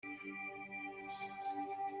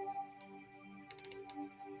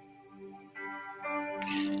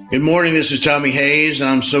Good morning. This is Tommy Hayes, and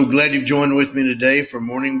I'm so glad you've joined with me today for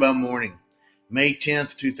Morning by Morning, May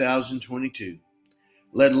 10th, 2022.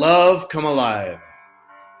 Let love come alive.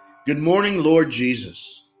 Good morning, Lord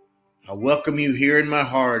Jesus. I welcome you here in my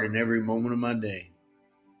heart in every moment of my day.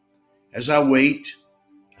 As I wait,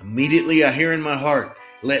 immediately I hear in my heart,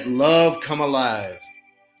 let love come alive.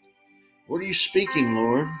 What are you speaking,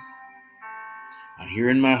 Lord? I hear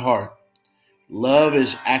in my heart, love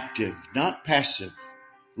is active, not passive.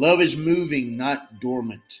 Love is moving, not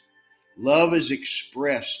dormant. Love is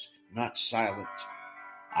expressed, not silent.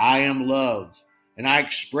 I am love, and I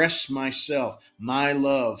express myself, my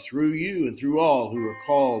love, through you and through all who are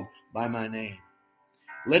called by my name.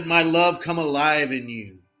 Let my love come alive in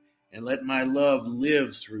you, and let my love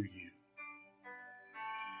live through you.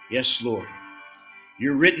 Yes, Lord,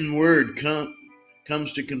 your written word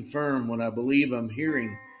comes to confirm what I believe I'm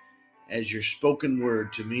hearing as your spoken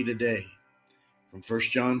word to me today. From 1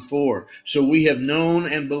 John 4, so we have known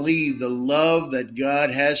and believed the love that God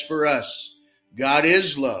has for us. God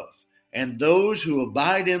is love, and those who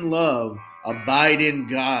abide in love abide in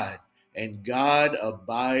God, and God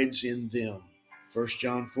abides in them. 1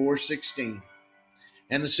 John 4:16.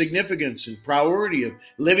 And the significance and priority of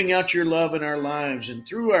living out your love in our lives and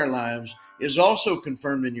through our lives is also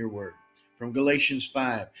confirmed in your word. From Galatians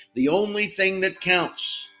 5, the only thing that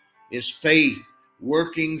counts is faith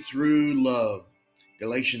working through love.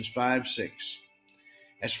 Galatians 5:6.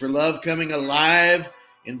 As for love coming alive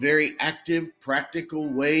in very active,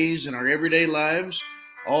 practical ways in our everyday lives,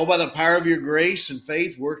 all by the power of your grace and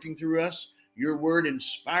faith working through us, your word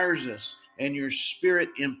inspires us and your spirit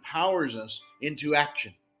empowers us into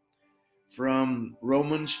action. From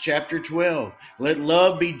Romans chapter 12, let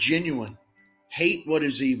love be genuine. Hate what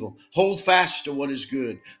is evil. Hold fast to what is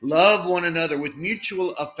good. Love one another with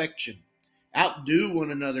mutual affection. Outdo one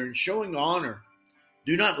another in showing honor.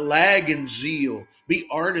 Do not lag in zeal. Be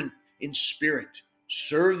ardent in spirit.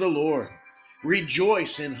 Serve the Lord.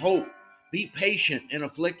 Rejoice in hope. Be patient in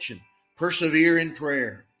affliction. Persevere in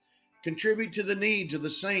prayer. Contribute to the needs of the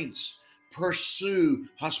saints. Pursue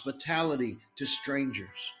hospitality to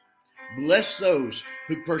strangers. Bless those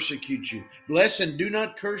who persecute you. Bless and do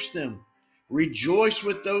not curse them. Rejoice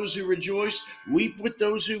with those who rejoice. Weep with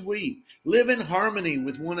those who weep. Live in harmony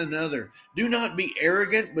with one another. Do not be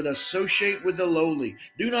arrogant, but associate with the lowly.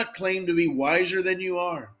 Do not claim to be wiser than you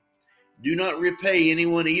are. Do not repay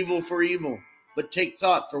anyone evil for evil, but take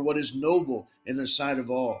thought for what is noble in the sight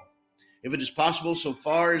of all. If it is possible, so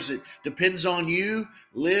far as it depends on you,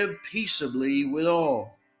 live peaceably with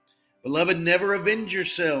all. Beloved, never avenge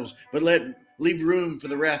yourselves, but leave room for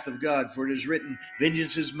the wrath of God, for it is written,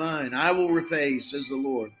 vengeance is mine, I will repay, says the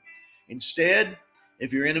Lord. Instead,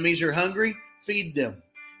 if your enemies are hungry, feed them.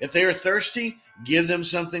 If they are thirsty, give them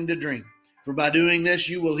something to drink. For by doing this,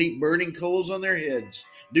 you will heap burning coals on their heads.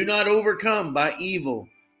 Do not overcome by evil,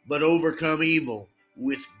 but overcome evil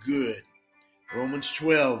with good. Romans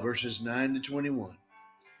 12, verses 9 to 21.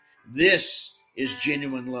 This is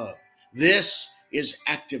genuine love. This is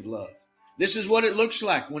active love. This is what it looks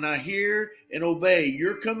like when I hear and obey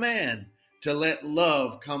your command to let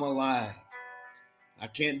love come alive. I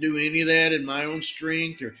can't do any of that in my own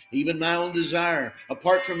strength or even my own desire.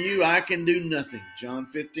 Apart from you, I can do nothing. John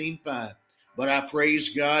 15:5. But I praise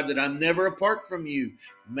God that I'm never apart from you.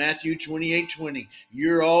 Matthew 28:20.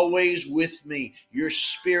 You're always with me. Your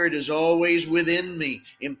spirit is always within me,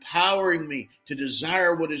 empowering me to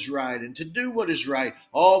desire what is right and to do what is right,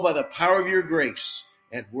 all by the power of your grace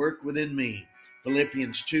at work within me.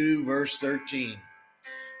 Philippians 2, verse 13.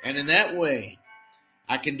 And in that way,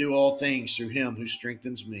 I can do all things through him who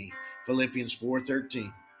strengthens me. Philippians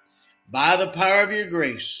 4:13. By the power of your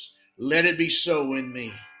grace, let it be so in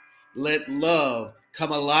me. Let love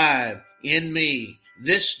come alive in me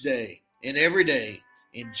this day and every day.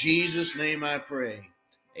 In Jesus' name I pray.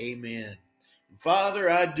 Amen. Father,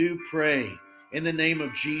 I do pray in the name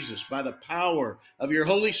of Jesus, by the power of your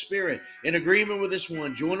Holy Spirit, in agreement with this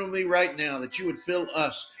one, join with me right now that you would fill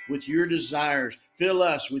us with your desires, fill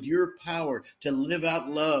us with your power to live out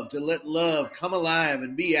love, to let love come alive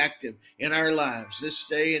and be active in our lives this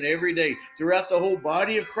day and every day throughout the whole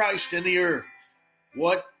body of Christ in the earth.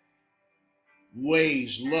 What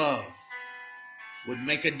ways love would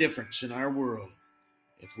make a difference in our world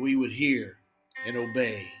if we would hear and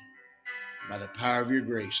obey by the power of your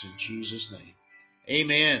grace in Jesus' name.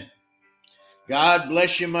 Amen. God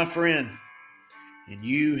bless you, my friend, and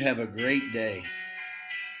you have a great day.